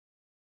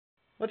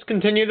Let's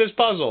continue this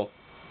puzzle.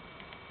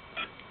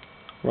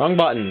 Wrong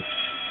button.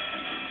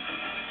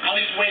 I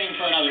was waiting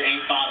for another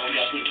ink bottle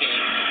just in case.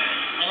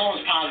 I'm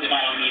almost positive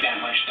I don't need that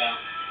much,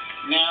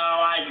 though. No,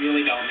 I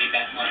really don't need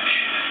that much.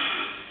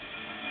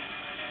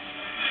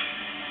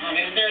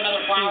 Is there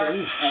another flower?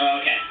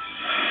 Oh, okay.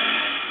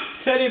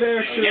 Teddy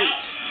bear suit. Yep.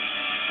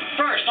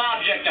 First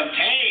object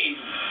obtained.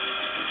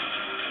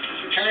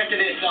 Return it to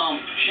this,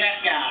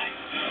 chef guy.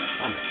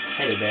 I'm a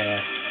teddy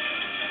bear.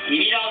 We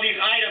need all these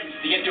items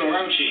to get to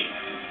Orochi.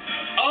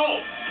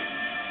 Oh!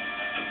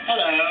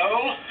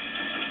 Hello.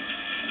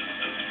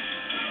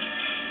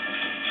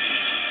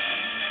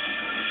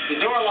 The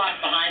door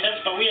locked behind us,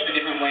 but we have a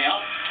different way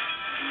up.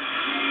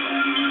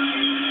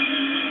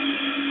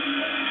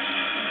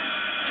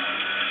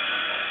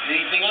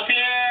 Anything up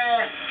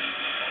here?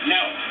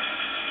 No.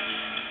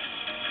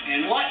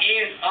 And what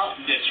is up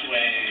this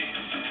way?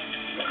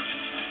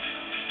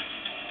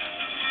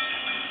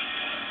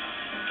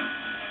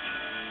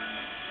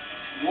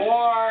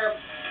 More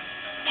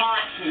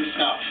pots and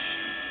stuff.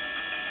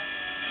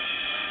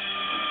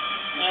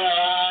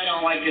 I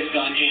don't like this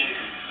dungeon.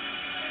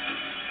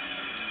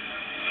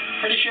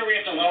 Pretty sure we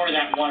have to lower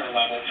that water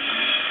level.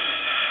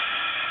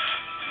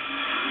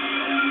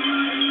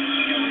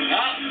 Going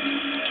up.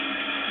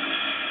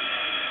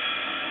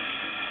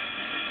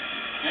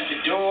 That's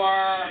a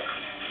door.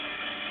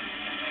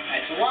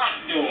 That's a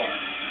locked door.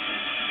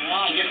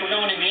 Well, I guess we're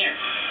going in here.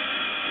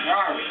 Where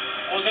are we?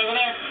 What was over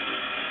there?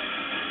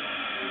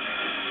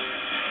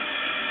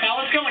 Now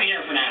let's go in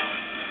here for now.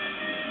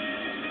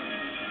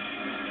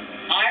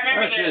 I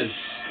remember this.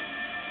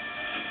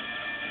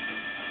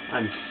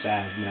 I'm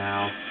sad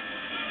now.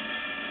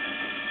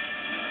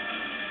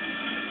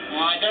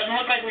 Well, it doesn't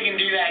look like we can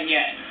do that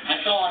yet.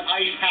 I saw an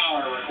ice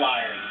power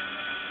required.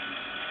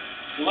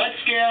 So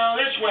let's go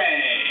this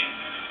way.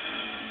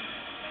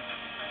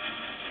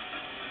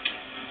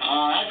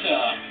 That's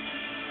a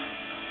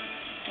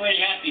pretty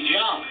hefty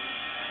jump.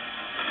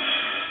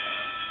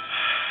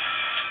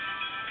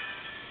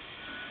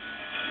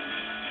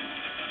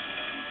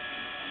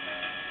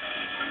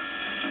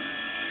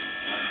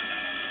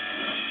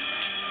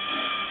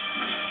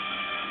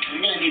 I'm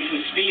gonna need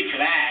some speed for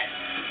that.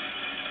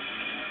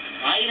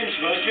 Am I even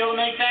supposed to be able to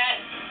make that?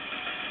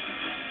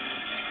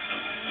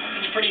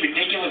 It's a pretty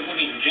ridiculous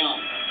looking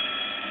jump.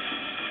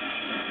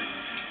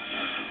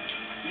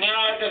 No,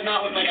 it does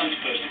not look like I'm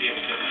supposed to be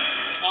able to.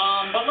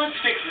 But let's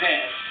fix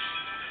this.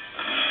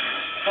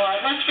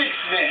 But let's fix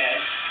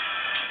this.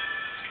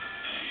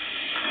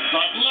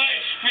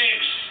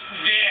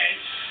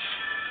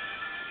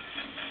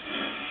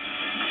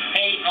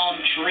 Hey,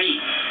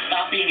 tree.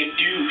 Stop being a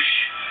douche.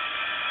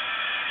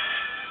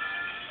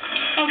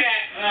 Okay,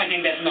 I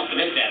think that's enough for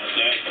this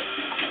episode.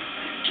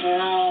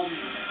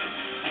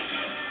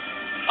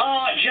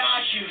 Oh,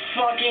 Josh, you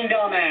fucking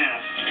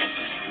dumbass.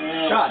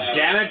 God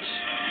damn it.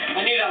 I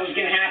knew that was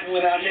going to happen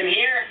without him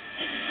here.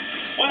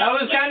 Well, that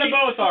was kind of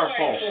both our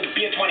fault. This will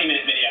be a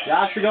 20-minute video.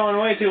 Josh for going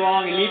way too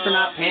long and me for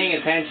not paying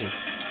attention.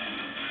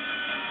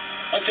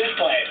 What's this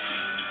place?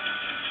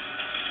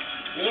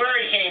 This is where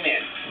he came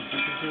in.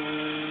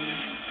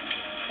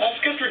 Let's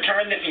just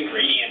return this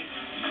ingredient.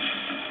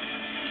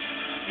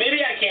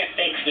 Maybe I can't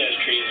fix those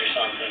trees or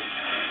something.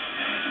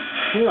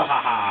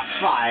 Haha,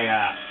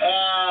 fire.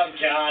 Oh,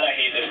 God, I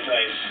hate this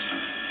place.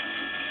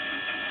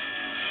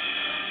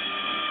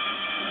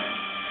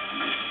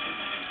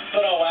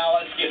 But oh well,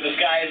 let's give this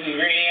guy his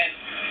ingredient.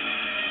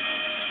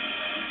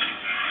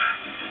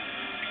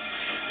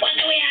 What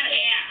do we have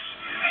here?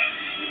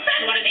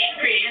 That's one of the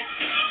ingredients.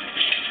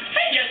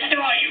 I just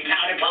adore you,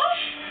 Powder Puff.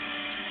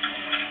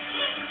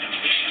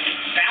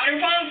 Powder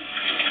Puff?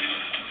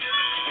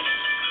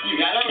 You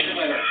got it?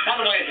 Deliver. By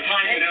the way, the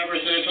time went over,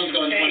 so this one's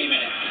going 20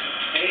 minutes.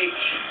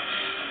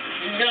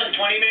 This is going 20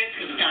 minutes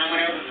because the time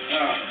went over.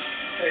 Oh.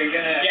 So you're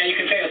gonna... Yeah, you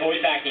can say the voice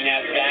acting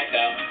now you're back,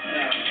 though.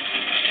 No.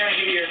 I'm trying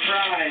to give you your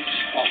prize.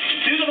 Well,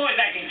 do the voice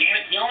acting, damn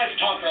it. You only have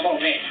to talk for a little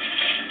bit.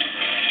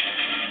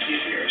 Give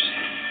yours.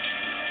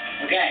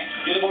 Okay,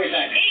 do the voice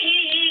acting.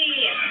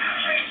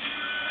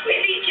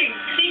 With each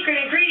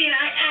secret ingredient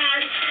I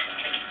add,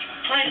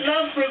 my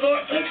love for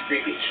Lord... That's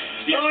creepy.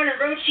 Lord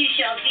Orochi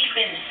shall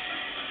deepen.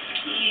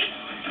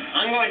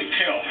 I'm going to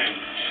kill him.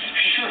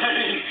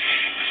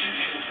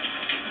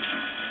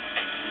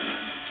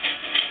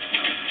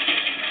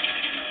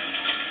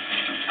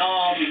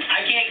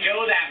 I can't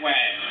go that way.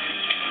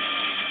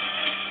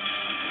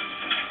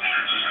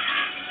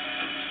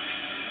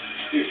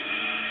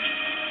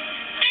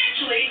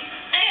 Actually,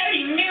 I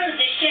already knew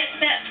the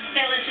chef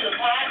fell into the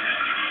pot.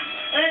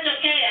 But that's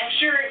okay. I'm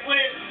sure it would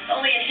have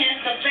only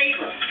enhanced the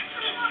flavor.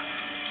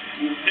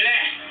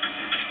 Blech.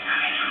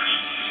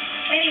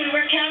 Anyway,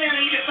 we're counting on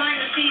you to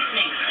find the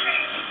seasoning.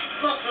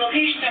 Look, the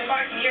locations are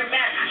marked in your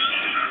map.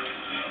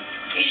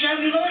 You should help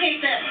me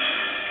locate them.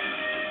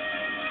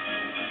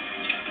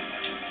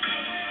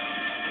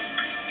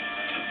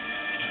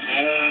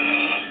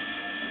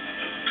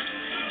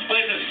 This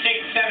place is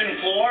 6,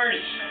 7 floors.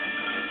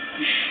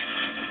 This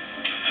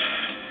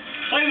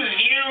place is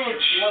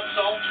huge. You want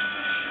salt?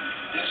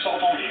 There's salt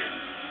on here.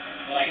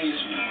 But I can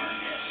use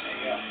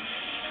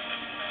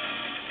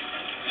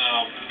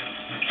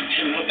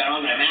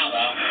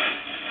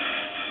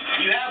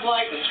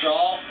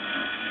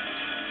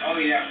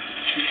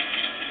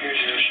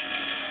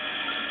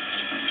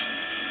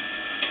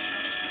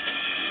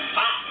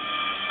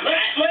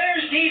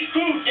need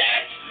food,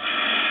 Dad.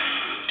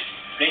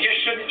 They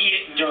just shouldn't eat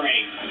it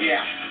during.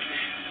 Yeah.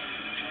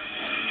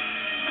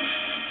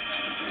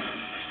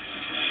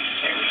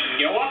 Okay, we can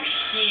go up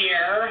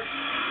here.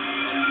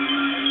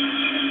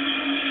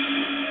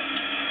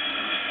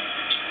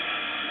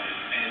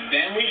 And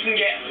then we can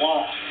get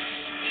lost.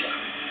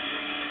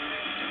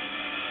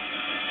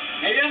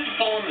 Maybe I have to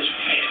fall in this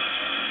pit.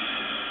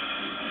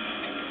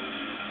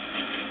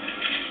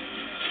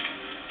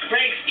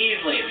 Breaks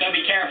easily, so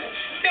be careful.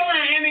 Feel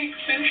that, Hammy,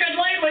 and tread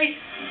lightly.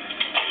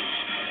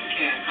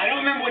 Yeah, I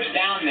don't remember what's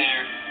down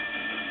there,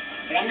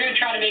 but I'm going to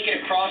try to make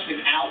it across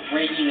without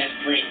breaking this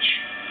bridge.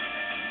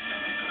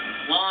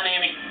 Come on,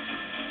 Hammy.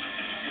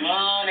 Come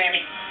on,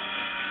 Hammy.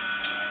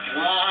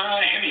 Come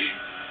on, Hammy.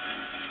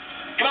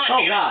 Come on, Oh,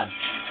 Hammy. God.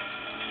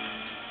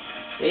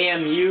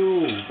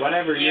 AMU,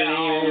 whatever your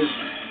name is.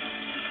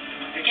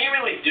 I can't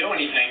really do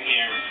anything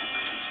here.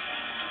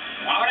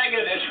 Why would I go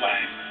this way?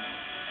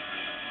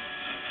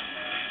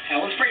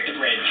 Hell, let's break the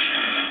bridge.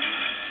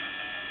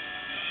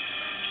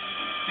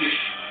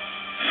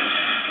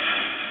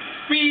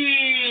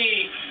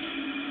 Whee!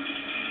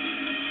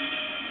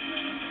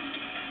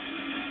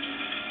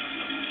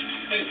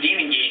 There's a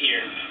demon gate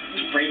here.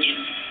 Let's break it.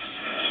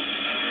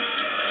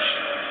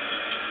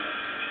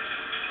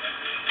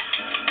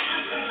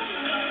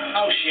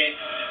 Oh shit.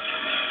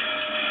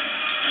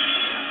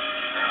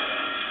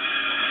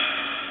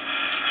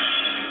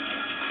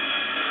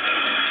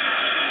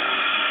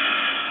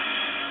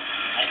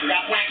 I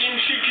forgot black in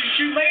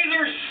shoot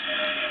lasers!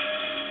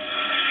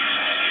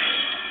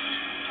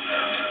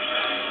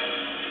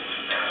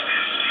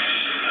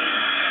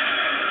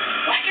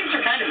 Black-ins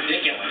are kind of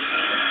ridiculous.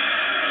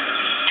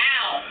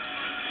 Ow!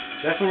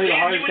 Definitely the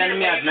hardest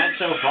enemy I've met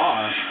so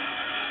far.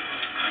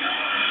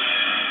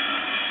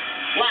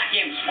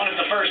 Black-ins, one of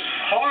the first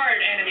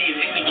hard enemies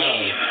in the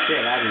game. Oh,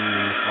 shit, I didn't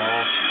mean to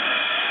fall.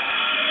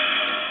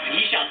 And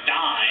ye shall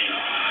die.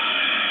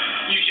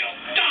 You shall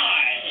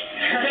die!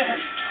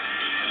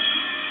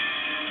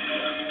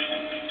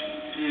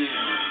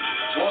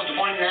 So what was the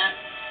point of that?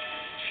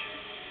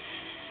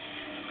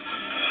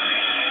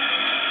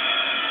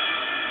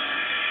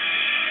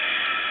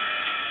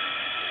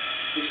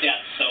 Who's got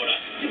soda?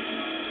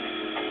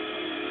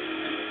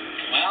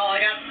 Well, I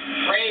got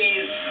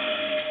praise.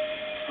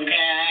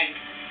 Okay.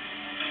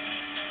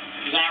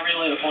 Is not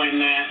really the point in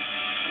that.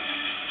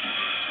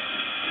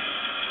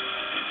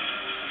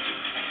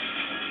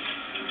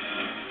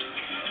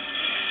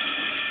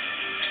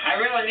 I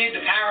really need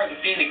the power of the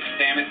Phoenix,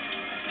 damn it.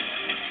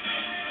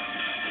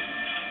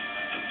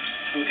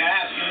 Okay,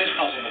 I've seen this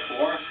puzzle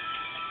before.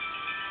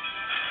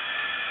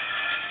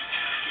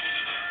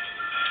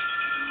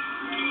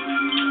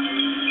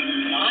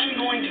 I'm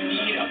going to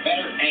need a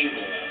better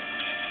angle.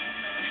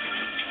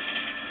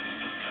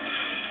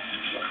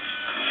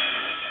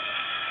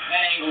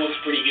 That angle looks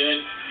pretty good.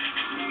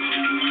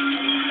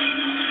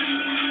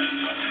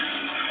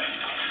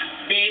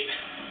 Beep.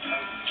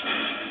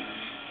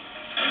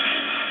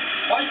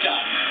 What the?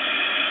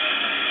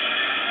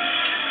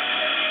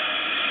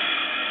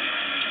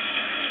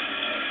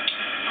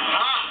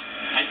 Aha!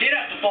 I did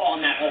have to fall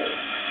in that hole.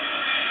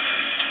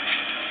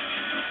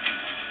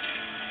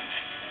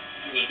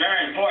 It was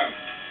very important.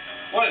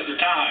 What is the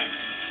time?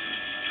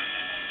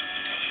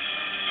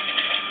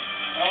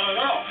 I don't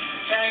know.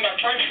 I'm trying about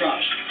French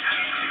fries.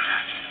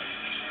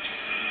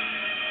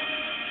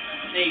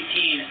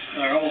 18,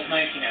 or almost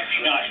 19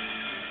 actually. No.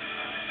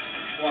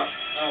 What?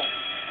 Oh.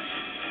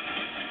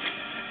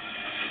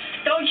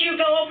 Don't you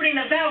go opening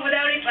the valve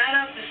without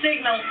the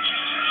signal.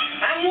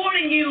 I'm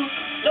warning you,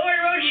 Lord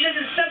Roji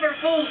doesn't suffer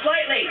fools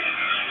lightly.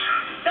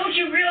 Don't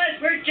you realize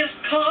we're just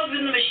cogs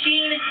in the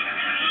machine?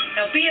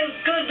 Now be a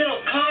good little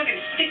cog and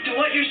stick to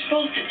what you're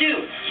supposed to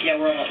do. Yeah,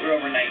 we're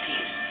over 19.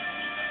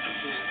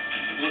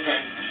 Okay.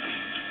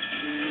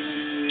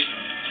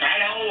 How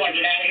the hell do I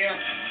get out of here?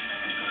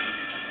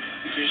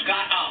 You just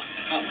got up.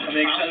 Are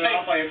they cut it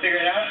off while you figure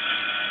it out?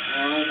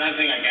 I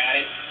think I got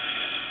it.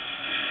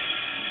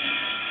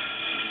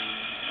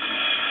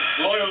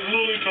 I have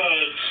lily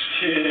pads.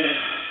 Yeah.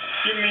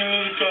 Give me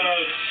lily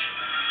pads.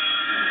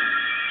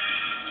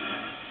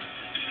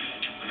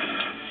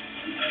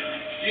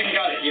 You can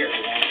cut it here if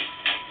you want.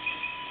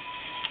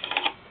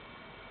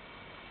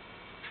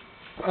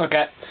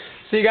 Okay.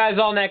 See you guys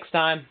all next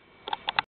time.